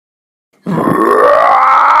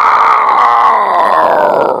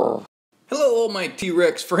my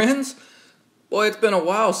T-Rex friends. Boy, it's been a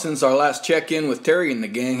while since our last check-in with Terry and the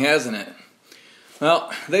gang, hasn't it?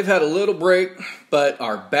 Well, they've had a little break, but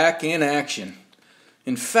are back in action.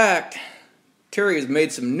 In fact, Terry has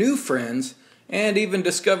made some new friends and even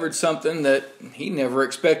discovered something that he never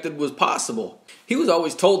expected was possible. He was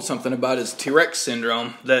always told something about his Tourette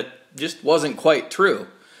Syndrome that just wasn't quite true.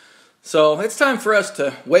 So it's time for us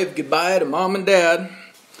to wave goodbye to Mom and Dad,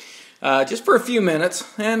 just for a few minutes,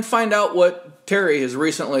 and find out what Terry has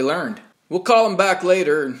recently learned. We'll call him back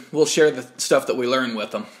later and we'll share the stuff that we learned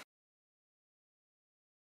with him.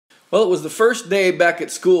 Well, it was the first day back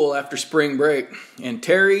at school after spring break, and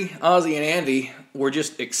Terry, Ozzy, and Andy were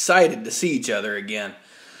just excited to see each other again.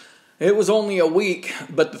 It was only a week,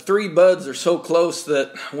 but the three buds are so close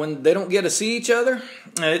that when they don't get to see each other,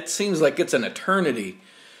 it seems like it's an eternity.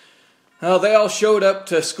 Well, they all showed up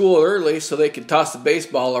to school early so they could toss the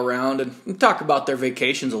baseball around and talk about their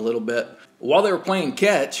vacations a little bit. While they were playing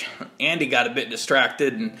catch, Andy got a bit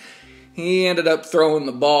distracted and he ended up throwing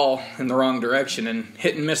the ball in the wrong direction and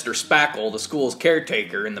hitting Mr. Spackle, the school's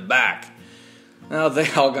caretaker, in the back. Now,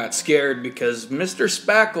 they all got scared because Mr.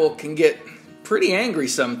 Spackle can get pretty angry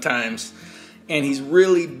sometimes, and he's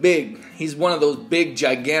really big. He's one of those big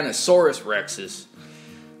Giganosaurus Rexes.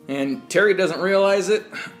 And Terry doesn't realize it,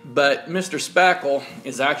 but Mr. Spackle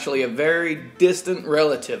is actually a very distant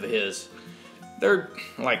relative of his. They're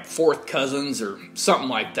like fourth cousins or something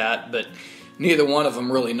like that, but neither one of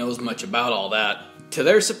them really knows much about all that. To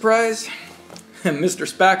their surprise,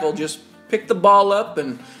 Mr. Spackle just picked the ball up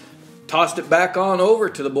and tossed it back on over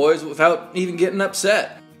to the boys without even getting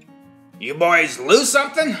upset. "You boys lose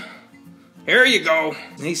something? Here you go,"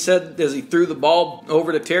 he said as he threw the ball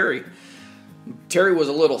over to Terry. Terry was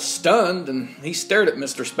a little stunned, and he stared at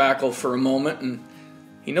Mr. Spackle for a moment, and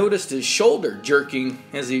he noticed his shoulder jerking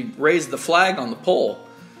as he raised the flag on the pole.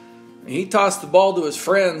 He tossed the ball to his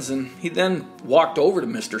friends, and he then walked over to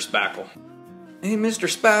Mr. Spackle. "Hey, Mr.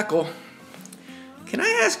 Spackle, can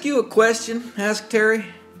I ask you a question?" asked Terry.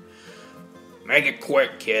 "Make it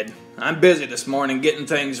quick, kid. I'm busy this morning getting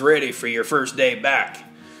things ready for your first day back."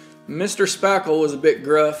 Mr. Spackle was a bit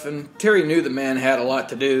gruff, and Terry knew the man had a lot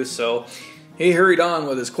to do, so he hurried on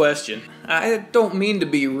with his question. "I don't mean to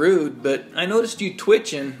be rude, but I noticed you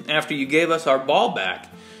twitching after you gave us our ball back."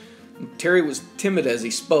 Terry was timid as he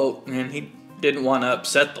spoke, and he didn't want to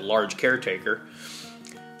upset the large caretaker.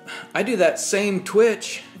 "I do that same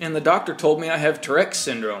twitch, and the doctor told me I have Tourette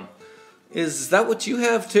Syndrome. Is that what you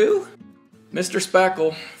have too?" Mr.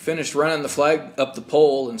 Spackle finished running the flag up the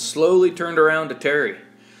pole and slowly turned around to Terry.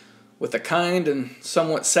 With a kind and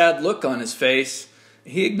somewhat sad look on his face,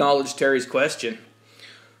 he acknowledged Terry's question.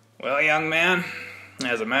 "Well, young man,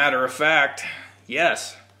 as a matter of fact,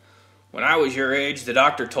 yes. When I was your age, the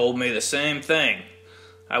doctor told me the same thing.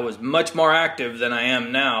 I was much more active than I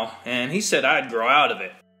am now, and he said I'd grow out of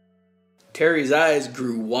it." Terry's eyes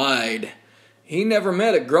grew wide. He never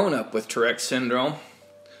met a grown-up with Tourette Syndrome.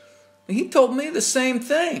 "He told me the same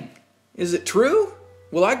thing. Is it true?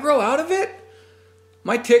 Will I grow out of it?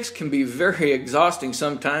 My tics can be very exhausting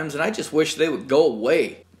sometimes, and I just wish they would go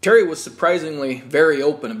away." Terry was surprisingly very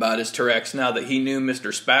open about his Tourette's now that he knew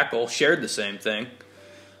Mr. Spackle shared the same thing.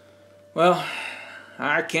 "Well,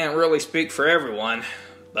 I can't really speak for everyone,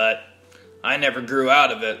 but I never grew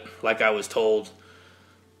out of it like I was told.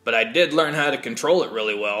 But I did learn how to control it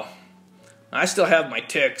really well. I still have my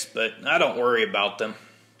tics, but I don't worry about them.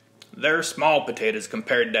 They're small potatoes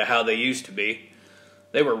compared to how they used to be.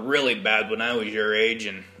 They were really bad when I was your age,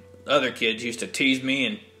 and other kids used to tease me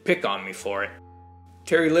and pick on me for it."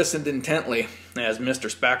 Terry listened intently as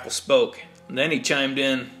Mr. Spackle spoke, and then he chimed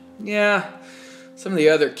in, "Yeah, some of the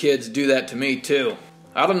other kids do that to me too.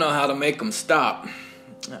 I don't know how to make them stop.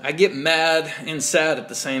 I get mad and sad at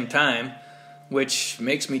the same time, which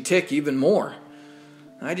makes me tic even more.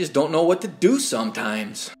 I just don't know what to do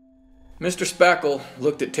sometimes." Mr. Spackle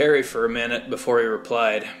looked at Terry for a minute before he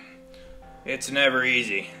replied, "It's never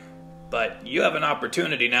easy, but you have an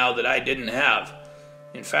opportunity now that I didn't have.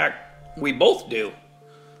 In fact, we both do.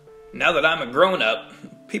 Now that I'm a grown-up,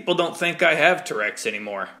 people don't think I have Tourette's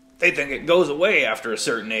anymore. They think it goes away after a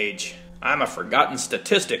certain age. I'm a forgotten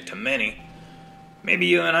statistic to many. Maybe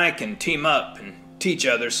you and I can team up and teach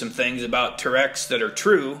others some things about Tourette's that are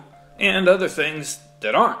true and other things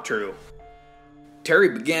that aren't true." Terry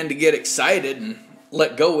began to get excited and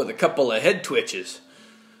let go with a couple of head twitches.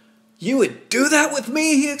 "You would do that with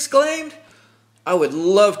me?" he exclaimed. "I would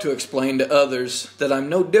love to explain to others that I'm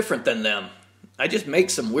no different than them. I just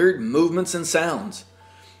make some weird movements and sounds."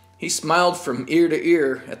 He smiled from ear to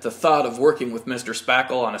ear at the thought of working with Mr.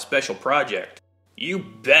 Spackle on a special project. "You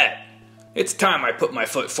bet. It's time I put my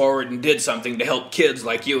foot forward and did something to help kids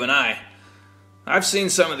like you and I. I've seen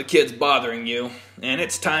some of the kids bothering you, and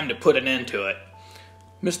it's time to put an end to it."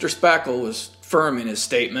 Mr. Spackle was firm in his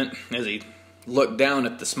statement as he looked down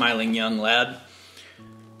at the smiling young lad.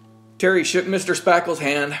 Terry shook Mr. Spackle's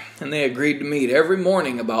hand, and they agreed to meet every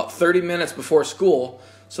morning about 30 minutes before school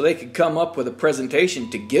so they could come up with a presentation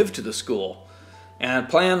to give to the school and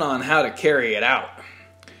plan on how to carry it out.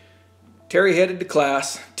 Terry headed to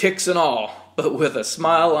class, ticks and all, but with a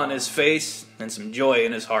smile on his face and some joy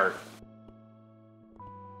in his heart.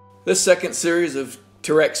 This second series of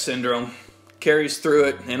Tourette Syndrome carries through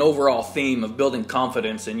it an overall theme of building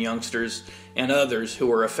confidence in youngsters and others who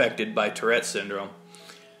are affected by Tourette Syndrome.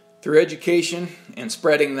 Through education and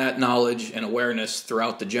spreading that knowledge and awareness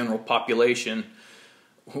throughout the general population,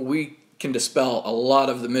 we can dispel a lot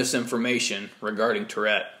of the misinformation regarding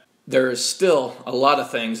Tourette. There is still a lot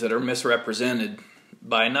of things that are misrepresented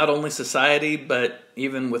by not only society, but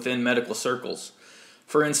even within medical circles.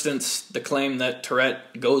 For instance, the claim that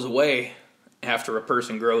Tourette goes away after a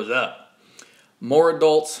person grows up. More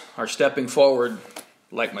adults are stepping forward,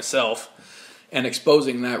 like myself, and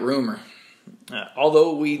exposing that rumor.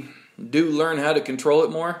 Although we do learn how to control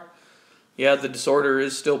it more, the disorder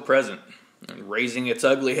is still present, raising its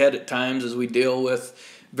ugly head at times as we deal with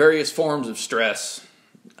various forms of stress,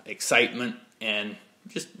 excitement, and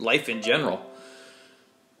just life in general.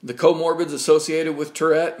 The comorbids associated with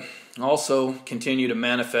Tourette also continue to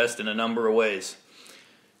manifest in a number of ways.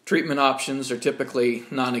 Treatment options are typically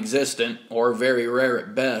non-existent or very rare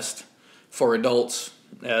at best for adults,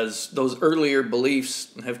 as those earlier beliefs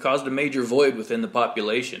have caused a major void within the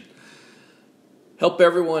population. Help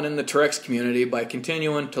everyone in the Tourette's community by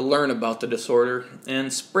continuing to learn about the disorder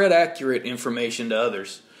and spread accurate information to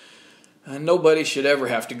others. Nobody should ever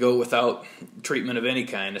have to go without treatment of any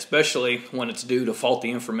kind, especially when it's due to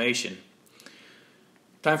faulty information.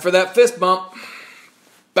 Time for that fist bump.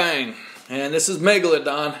 Bang. And this is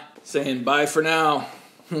Megalodon saying bye for now.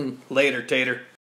 Later, Tater.